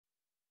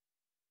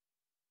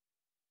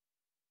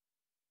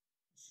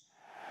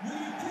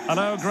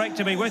Hello, great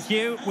to be with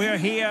you. We're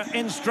here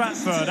in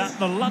Stratford at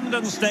the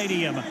London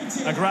Stadium,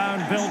 a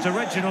ground built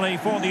originally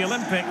for the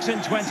Olympics in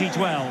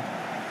 2012.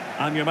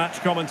 I'm your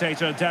match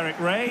commentator, Derek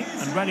Ray,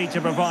 and ready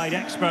to provide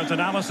expert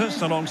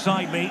analysis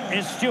alongside me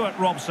is Stuart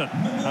Robson.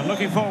 I'm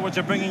looking forward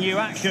to bringing you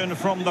action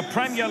from the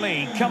Premier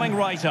League coming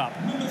right up.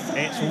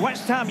 It's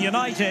West Ham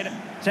United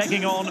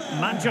taking on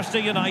Manchester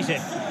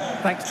United.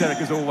 Thanks, Derek,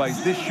 as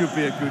always. This should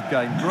be a good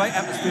game. Great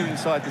atmosphere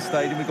inside the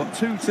stadium. We've got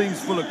two teams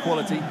full of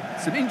quality,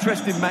 some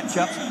interesting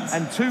matchups,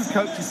 and two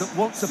coaches that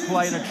want to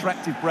play an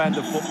attractive brand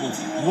of football.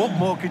 What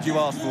more could you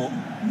ask for?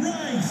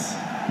 Rice,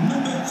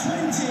 number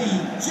 20,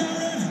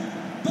 Jared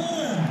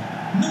Bowen,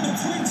 number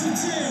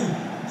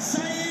 22,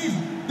 Saeed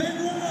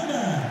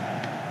Benrahma.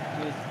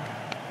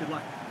 Good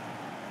luck.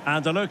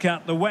 And a look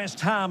at the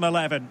West Ham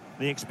 11.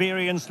 The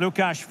experienced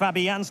Łukasz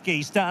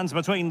Fabianski stands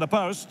between the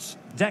posts.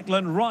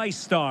 Declan Rice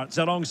starts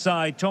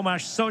alongside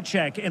Tomasz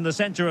Souček in the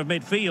centre of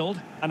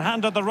midfield. And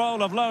handed the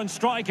role of lone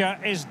striker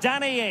is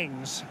Danny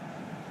Ings.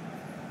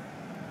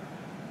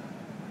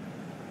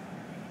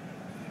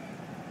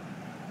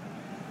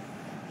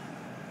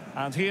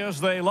 And here's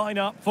the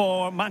lineup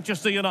for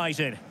Manchester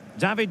United.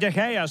 David De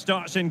Gea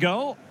starts in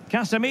goal.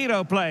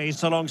 Casemiro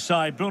plays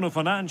alongside Bruno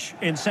Fernandes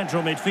in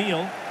central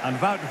midfield. And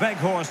Wout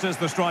Weghorst is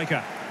the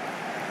striker.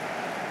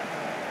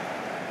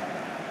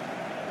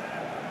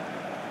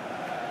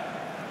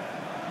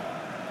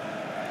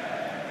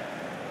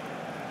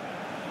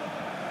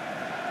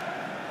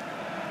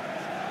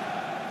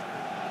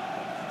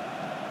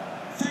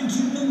 Thank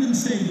you, London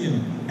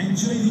Stadium.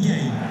 Enjoy the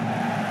game.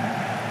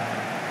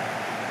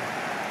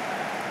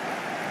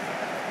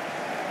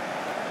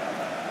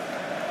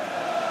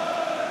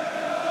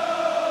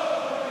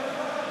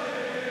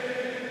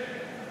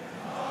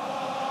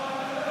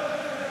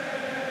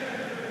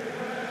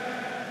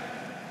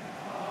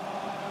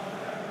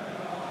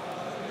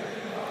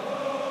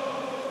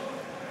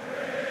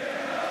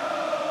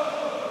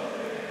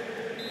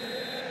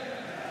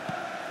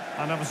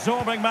 An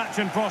absorbing match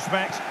in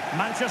prospect.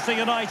 Manchester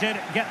United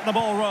get the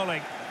ball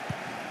rolling.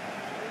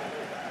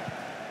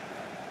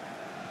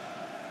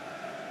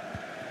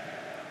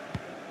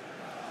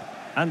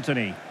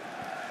 Anthony.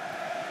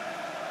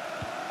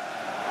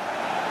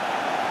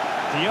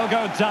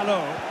 Diogo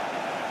Dalot.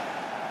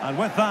 And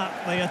with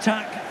that, the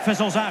attack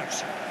fizzles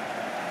out.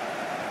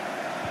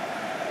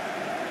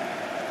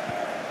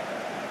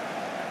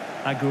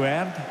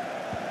 Aguerd.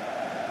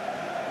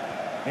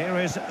 Here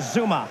is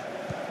Zuma.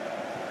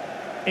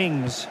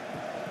 Ings.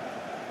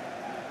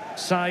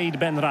 Saeed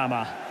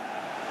Benrahma.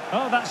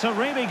 Oh, that's a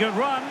really good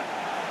run.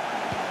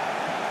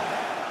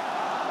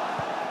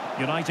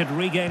 United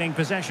regaining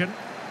possession.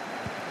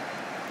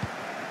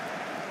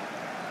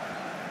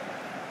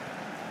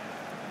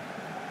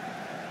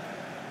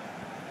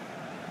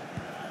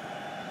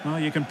 Well,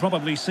 you can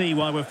probably see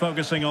why we're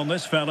focusing on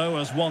this fellow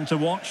as one to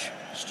watch.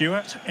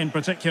 Stuart, in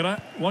particular,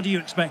 what do you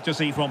expect to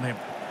see from him?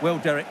 Well,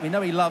 Derek, we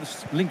know he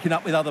loves linking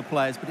up with other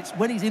players, but it's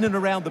when he's in and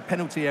around the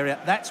penalty area,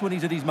 that's when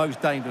he's at his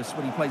most dangerous,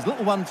 when he plays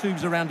little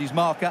 1-2s around his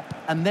marker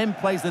and then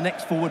plays the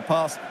next forward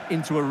pass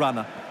into a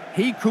runner.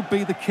 He could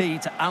be the key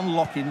to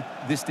unlocking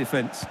this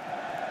defence.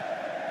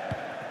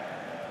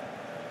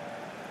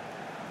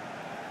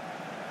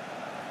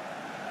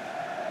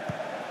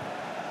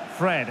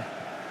 Fred.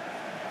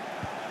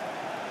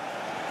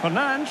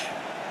 Fernandes.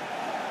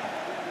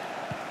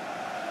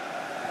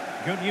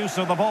 Good use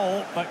of the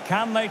ball, but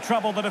can they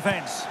trouble the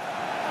defence?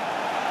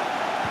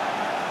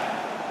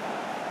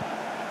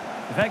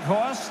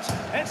 Weghorst.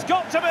 It's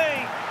got to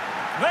be!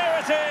 There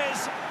it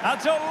is! A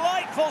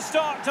delightful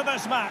start to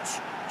this match.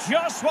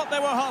 Just what they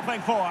were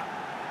hoping for.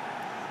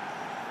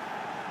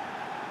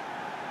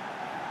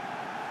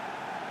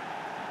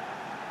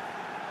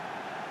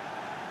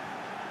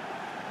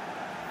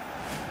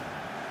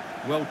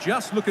 Well,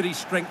 just look at his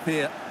strength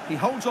here. He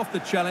holds off the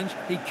challenge,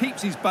 he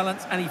keeps his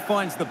balance, and he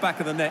finds the back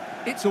of the net.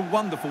 It's a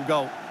wonderful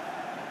goal.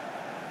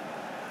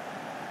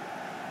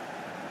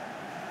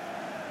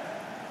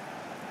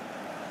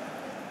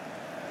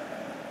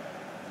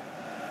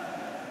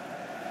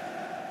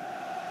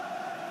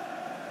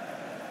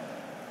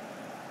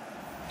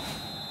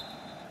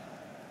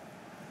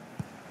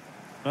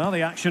 Well,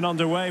 the action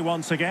underway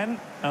once again,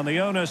 and the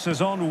onus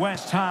is on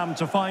West Ham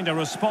to find a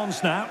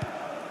response now.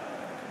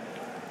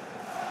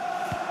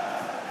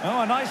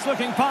 Oh, a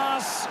nice-looking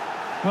pass.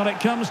 Well, it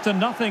comes to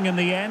nothing in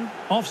the end.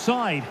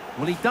 Offside.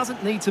 Well, he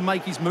doesn't need to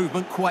make his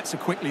movement quite so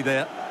quickly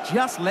there.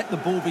 Just let the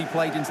ball be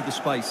played into the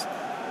space.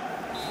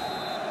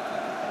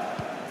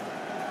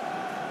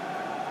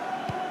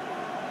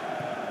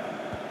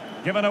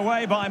 Given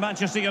away by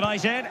Manchester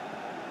United.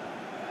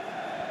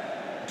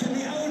 Can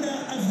the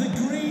owner of the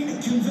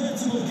green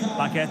convertible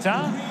car...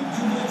 Paqueta.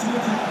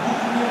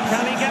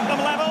 Can he get them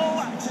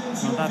level?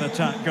 Well, that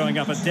attack going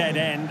up a dead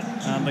end,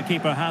 and the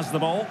keeper has the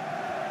ball.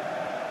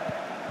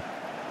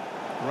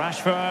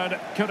 Rashford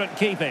couldn't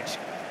keep it.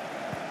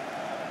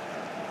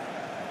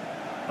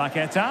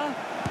 Paqueta.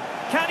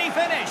 Can he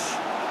finish?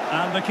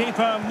 And the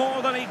keeper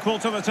more than equal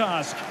to the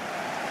task.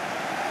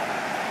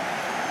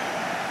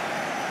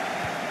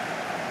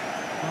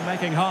 Well,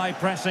 making high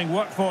pressing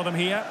work for them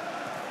here.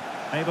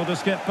 Able to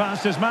skip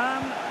past his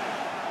man.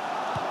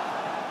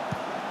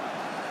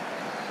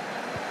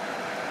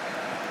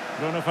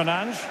 Bruno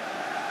Fernandes.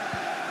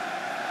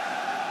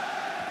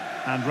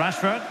 And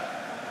Rashford.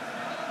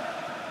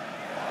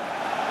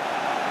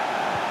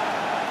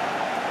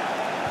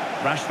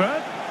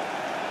 Rashford.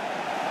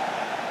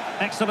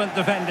 Excellent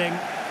defending.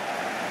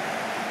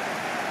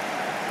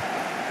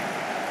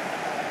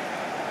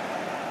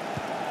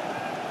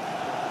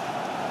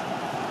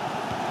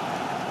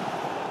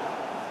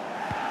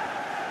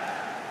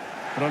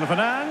 Bruno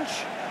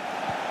Fernandes.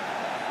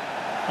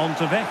 On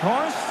to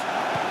Weghorst.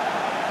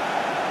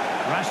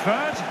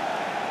 Rashford.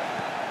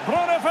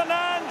 Bruno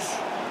Fernandes.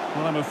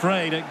 Well, I'm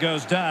afraid it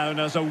goes down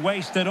as a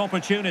wasted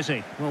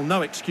opportunity. Well,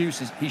 no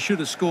excuses. He should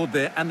have scored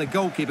there, and the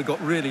goalkeeper got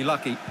really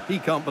lucky. He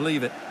can't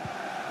believe it.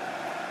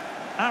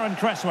 Aaron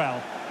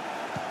Cresswell.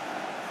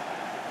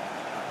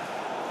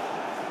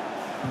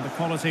 And the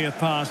quality of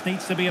pass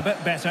needs to be a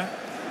bit better.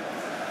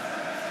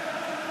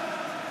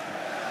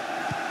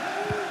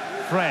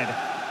 Fred.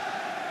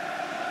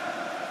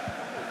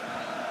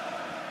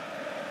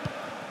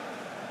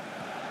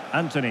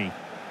 Anthony.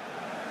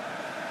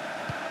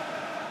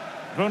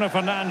 Bruno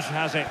Fernandes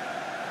has it.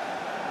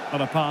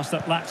 On a pass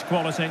that lacks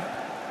quality.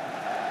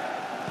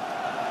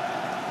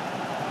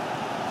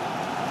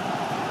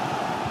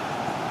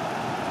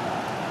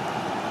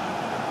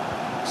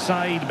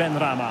 Said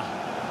Benrahma.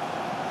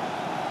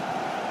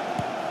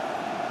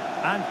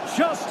 And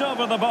just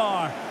over the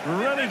bar.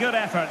 Really good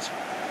effort.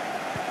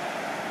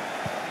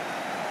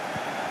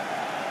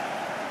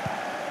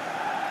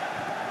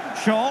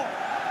 Shaw.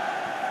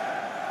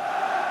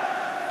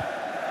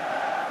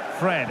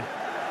 Fred.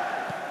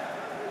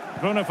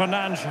 Bruno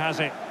Fernandes has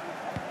it.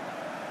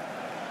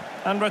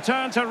 And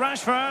return to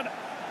Rashford.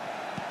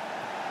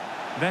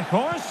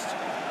 Weghorst.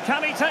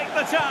 Can he take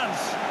the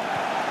chance?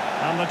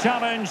 And the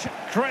challenge,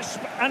 crisp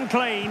and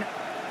clean.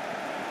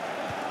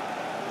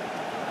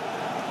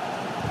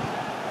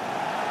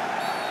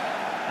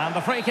 And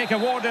the free kick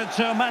awarded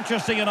to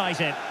Manchester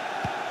United.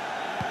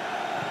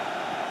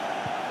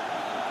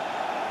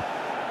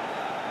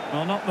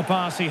 Well, not the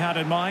pass he had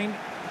in mind.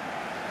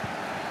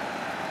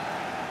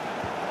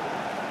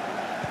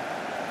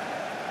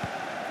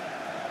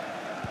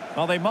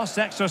 Well, they must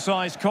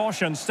exercise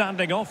caution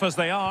standing off as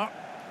they are.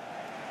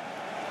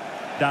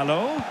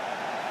 Dalot.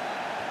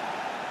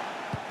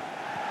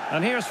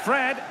 And here's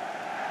Fred.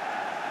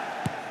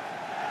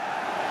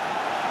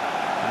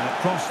 And it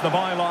crossed the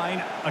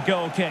byline. A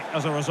goal kick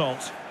as a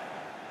result.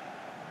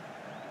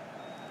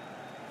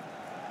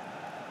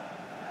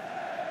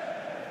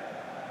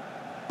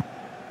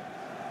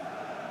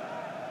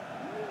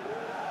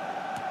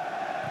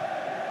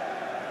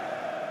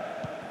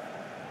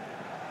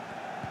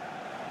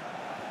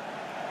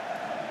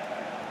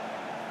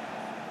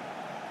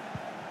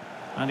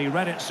 And he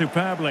read it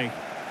superbly.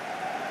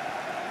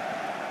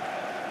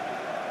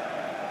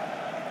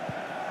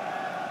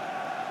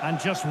 And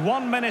just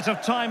 1 minute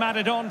of time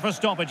added on for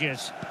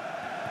stoppages.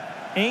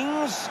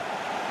 Ings.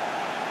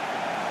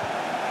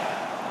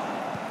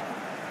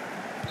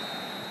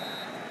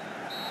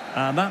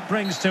 And that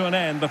brings to an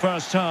end the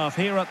first half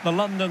here at the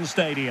London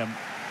Stadium.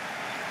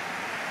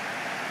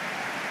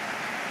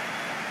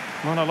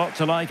 Well, a lot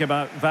to like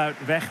about Wout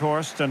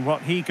Weghorst and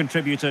what he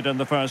contributed in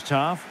the first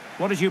half.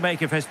 What did you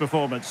make of his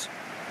performance?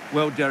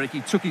 Well, Derek,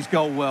 he took his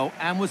goal well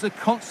and was a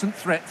constant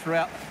threat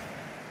throughout.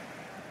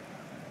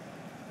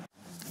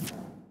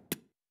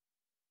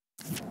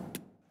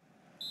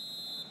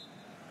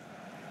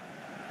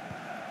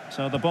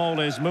 So the ball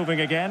is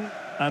moving again,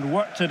 and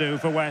work to do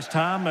for West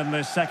Ham in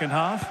this second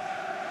half.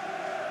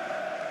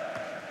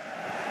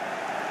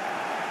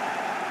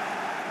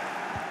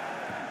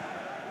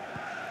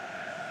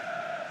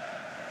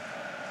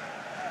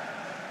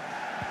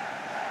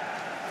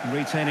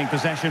 Retaining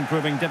possession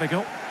proving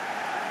difficult.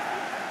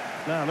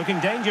 Now looking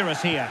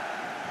dangerous here.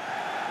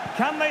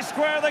 Can they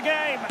square the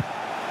game?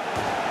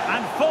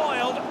 And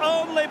foiled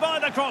only by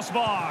the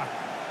crossbar.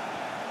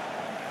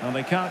 Well,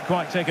 they can't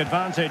quite take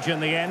advantage in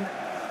the end.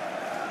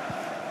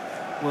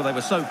 Well, they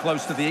were so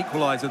close to the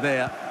equaliser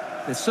there.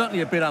 They're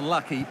certainly a bit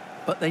unlucky,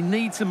 but they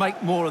need to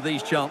make more of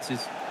these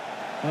chances.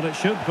 Well, it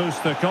should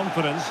boost their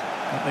confidence,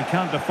 but they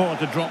can't afford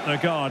to drop their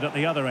guard at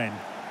the other end.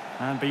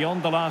 And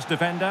beyond the last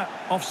defender,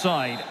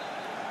 offside.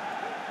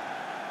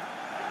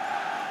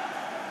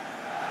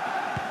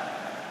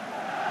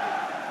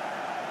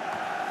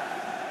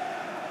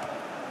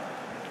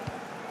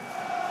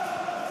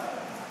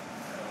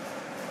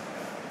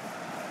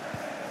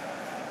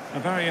 A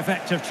very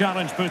effective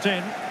challenge put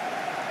in.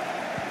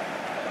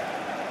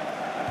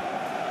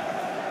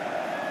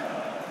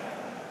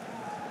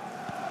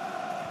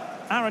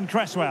 Aaron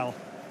Cresswell.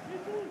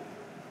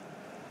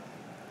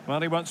 Well,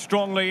 he went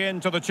strongly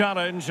into the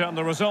challenge, and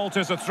the result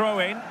is a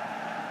throw-in.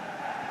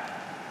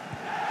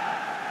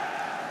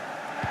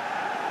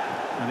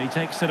 And he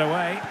takes it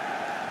away.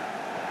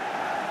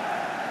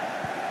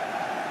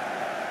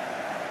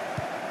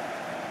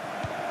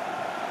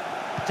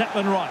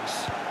 Declan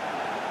Rice.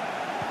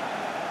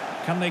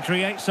 Can they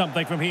create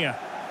something from here?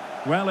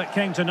 Well, it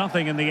came to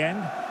nothing in the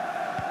end.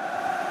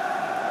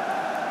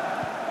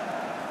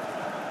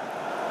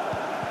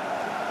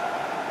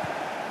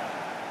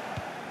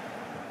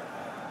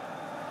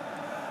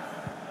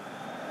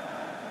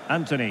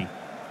 Anthony.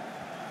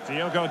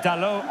 Diogo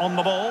Dalot on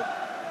the ball.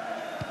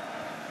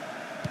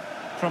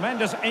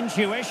 Tremendous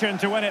intuition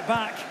to win it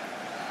back.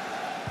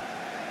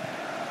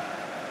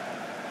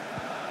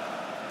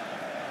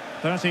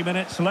 30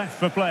 minutes left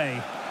for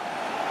play.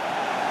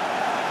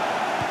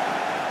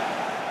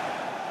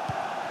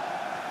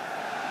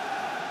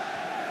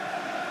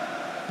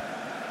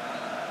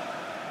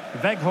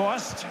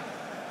 Weghorst.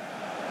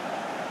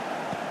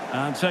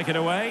 And take it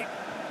away.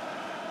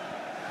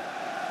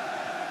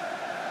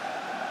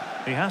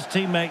 He has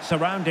teammates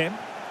around him.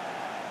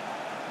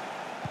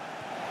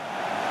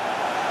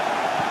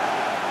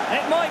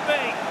 It might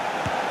be.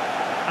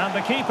 And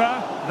the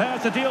keeper there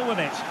to deal with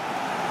it.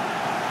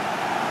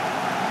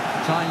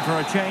 Time for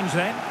a change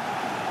then.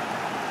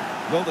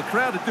 Well, the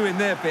crowd are doing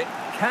their bit.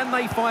 Can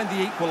they find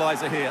the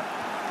equaliser here?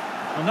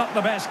 Well, not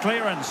the best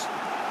clearance.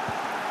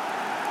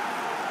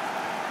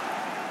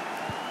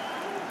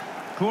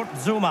 Kurt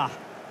Zouma.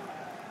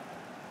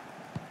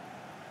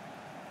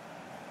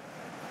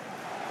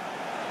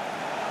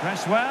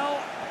 Press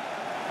well.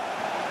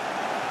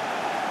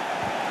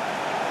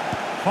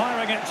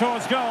 Firing it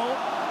towards goal.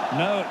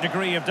 No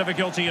degree of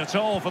difficulty at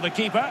all for the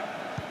keeper.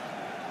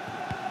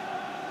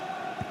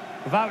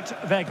 Wout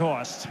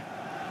Weghorst.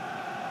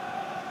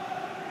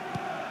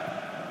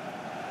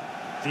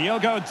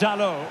 Diogo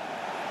Dalot.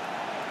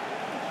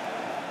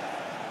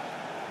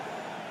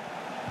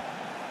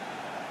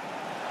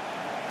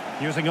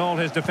 Using all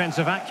his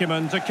defensive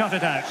acumen to cut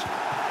it out.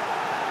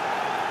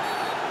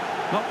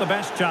 Not the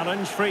best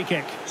challenge, free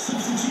kick.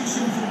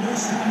 Substitution for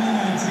West Ham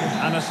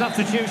United. And a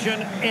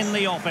substitution in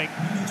the offing.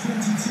 Number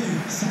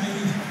 22, Said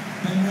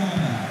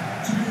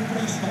Benrahma. To be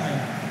replaced by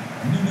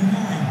number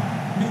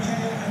 9,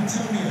 Mikel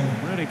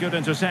Antonio. Really good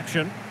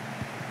interception.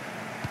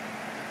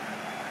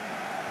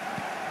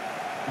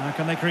 Now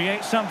can they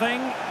create something?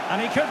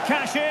 And he could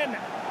cash in.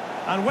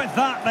 And with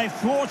that, they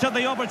thwarted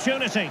the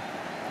opportunity.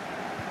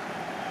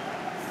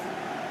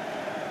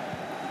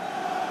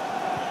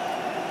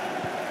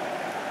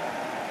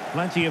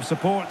 Plenty of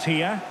support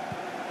here.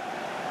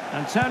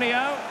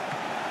 Antonio.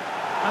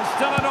 And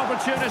still an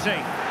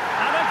opportunity.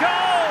 And a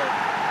goal!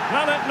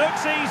 Well, it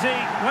looks easy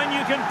when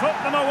you can put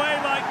them away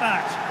like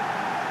that.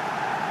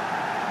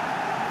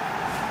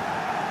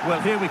 Well,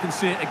 here we can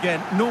see it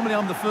again. Normally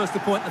I'm the first to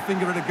point the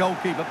finger at a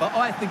goalkeeper, but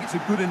I think it's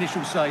a good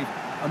initial save.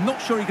 I'm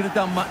not sure he could have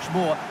done much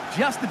more.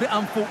 Just a bit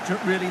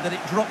unfortunate, really, that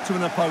it dropped to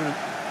an opponent.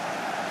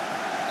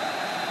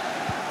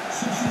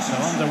 So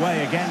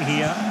underway again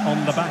here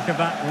on the back of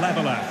that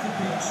leveller.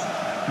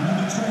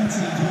 Number 20,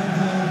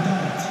 Diogo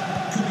Dalot.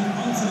 Coming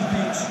onto the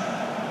pitch,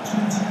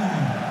 29,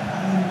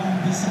 Aaron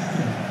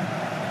Wan-Bissaka.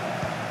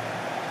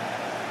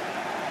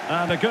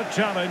 And a good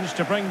challenge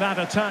to bring that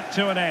attack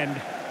to an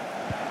end.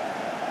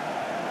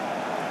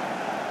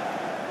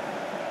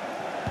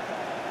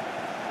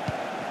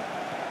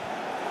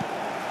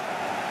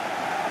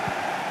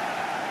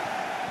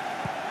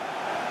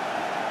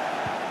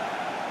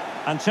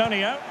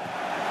 Antonio.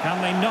 Can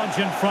they nudge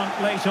in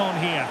front late on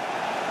here?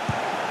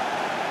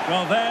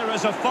 Well, there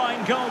is a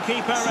fine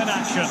goalkeeper in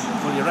action.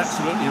 Well, you're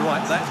absolutely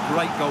right. That's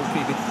great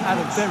goalkeeping at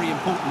a very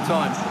important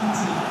time.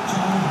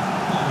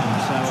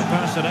 So a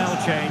personnel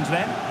change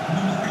then.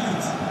 Number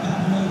 8,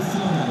 Pablo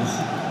Flores.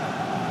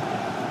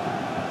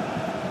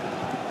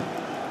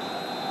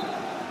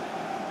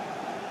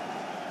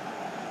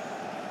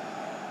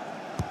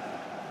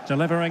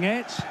 Delivering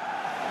it.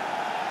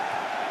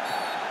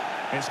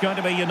 It's going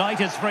to be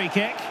United's free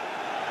kick.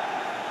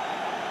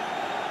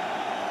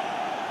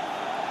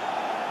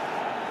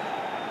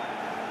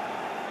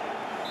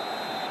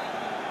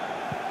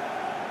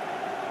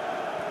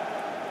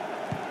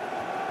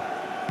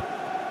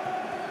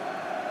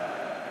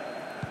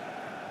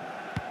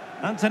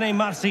 Anthony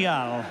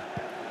Martial.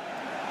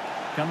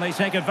 Can they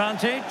take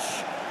advantage?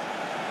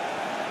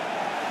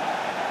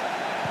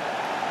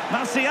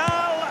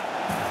 Martial!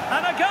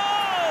 And a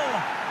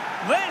goal!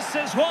 This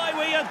is why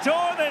we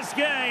adore this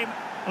game.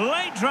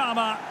 Late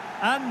drama,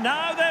 and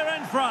now they're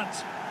in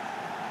front.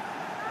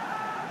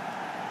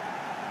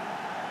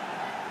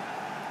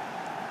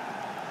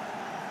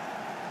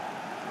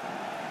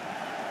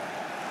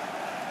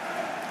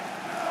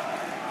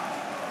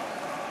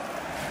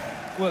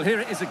 Well, here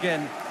it is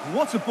again.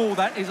 What a ball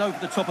that is over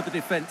the top of the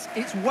defence.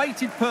 It's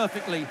weighted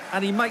perfectly,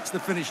 and he makes the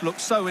finish look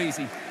so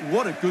easy.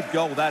 What a good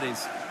goal that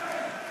is.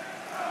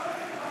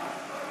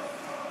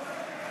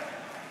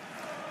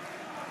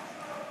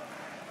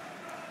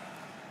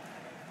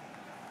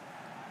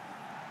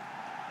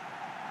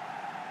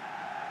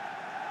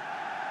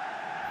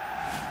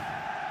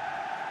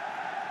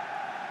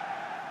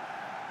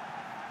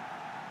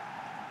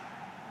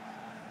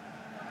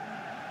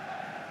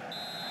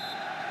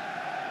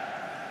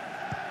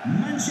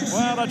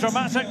 Well, a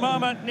dramatic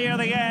moment near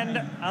the end,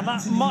 and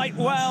that might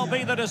well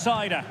be the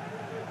decider.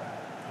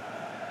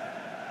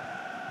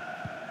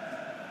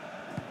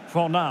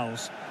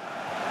 Fornals.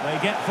 They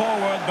get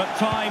forward, but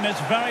time is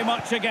very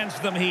much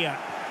against them here.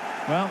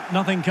 Well,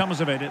 nothing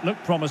comes of it. It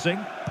looked promising.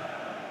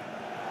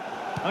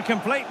 A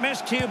complete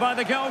miscue by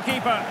the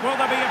goalkeeper. Will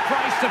there be a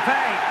price to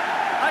pay?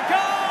 A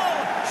goal!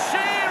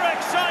 Sheer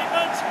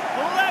excitement!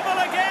 Level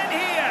again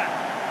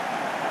here!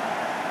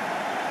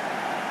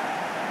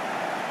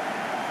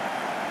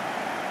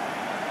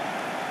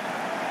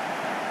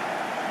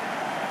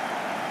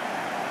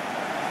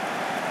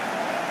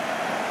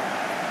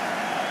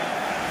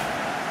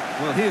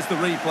 Well, here's the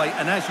replay,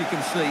 and as you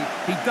can see,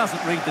 he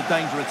doesn't read the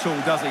danger at all,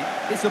 does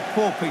he? It's a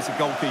poor piece of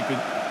goalkeeping.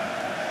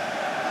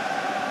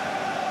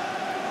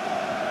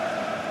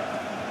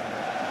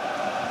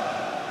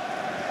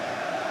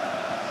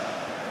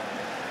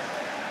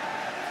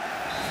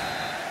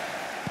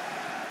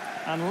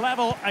 And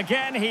level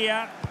again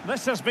here.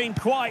 This has been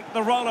quite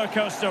the roller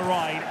coaster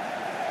ride.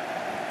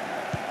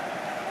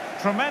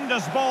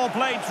 Tremendous ball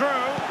played through.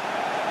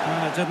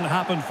 And it didn't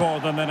happen for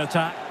them in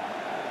attack.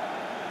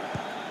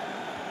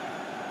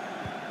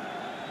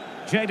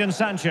 Jadon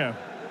Sancho.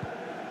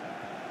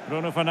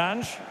 Bruno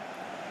Fernandes.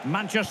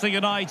 Manchester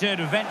United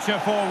venture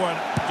forward.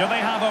 Do they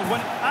have a win?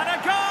 And a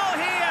goal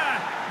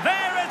here!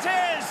 There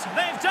it is!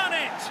 They've done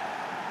it!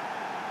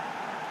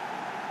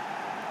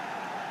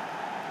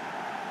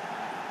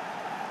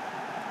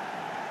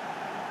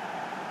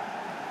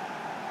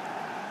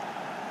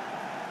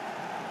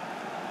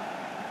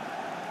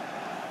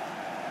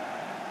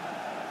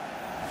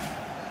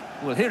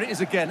 Well, here it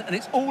is again, and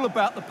it's all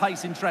about the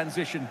pace in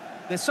transition.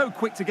 They're so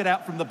quick to get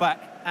out from the back.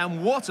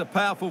 And what a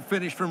powerful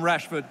finish from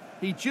Rashford.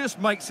 He just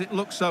makes it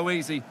look so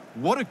easy.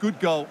 What a good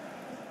goal.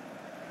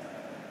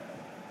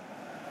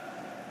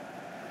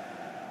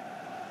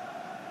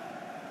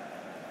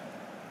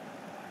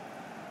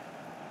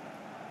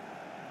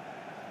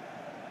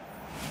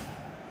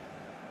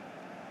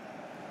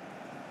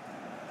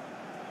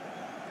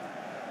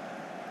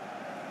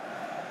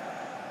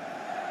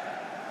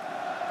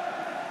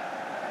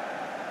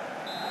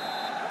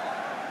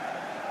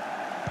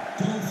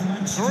 Goal for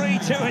Manchester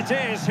 3-2 United.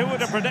 it is. Who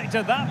would have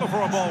predicted that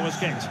before a ball was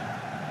kicked?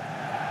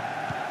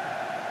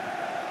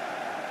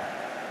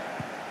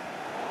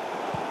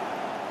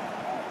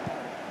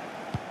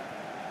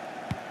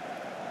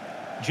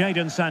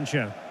 Jadon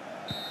Sancho.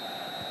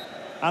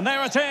 And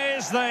there it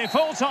is, the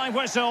full-time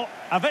whistle.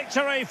 A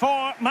victory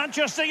for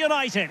Manchester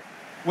United.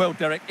 Well,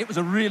 Derek, it was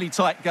a really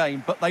tight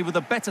game, but they were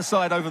the better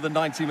side over the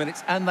 90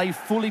 minutes, and they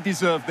fully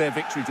deserved their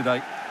victory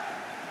today.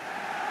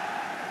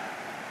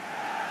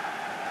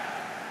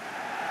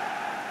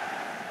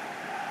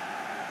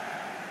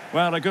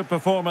 Well, a good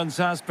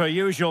performance as per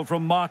usual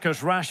from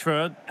Marcus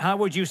Rashford. How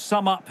would you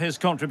sum up his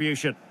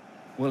contribution?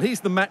 Well, he's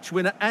the match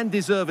winner, and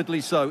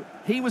deservedly so.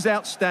 He was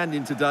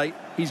outstanding today.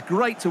 He's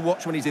great to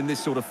watch when he's in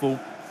this sort of form.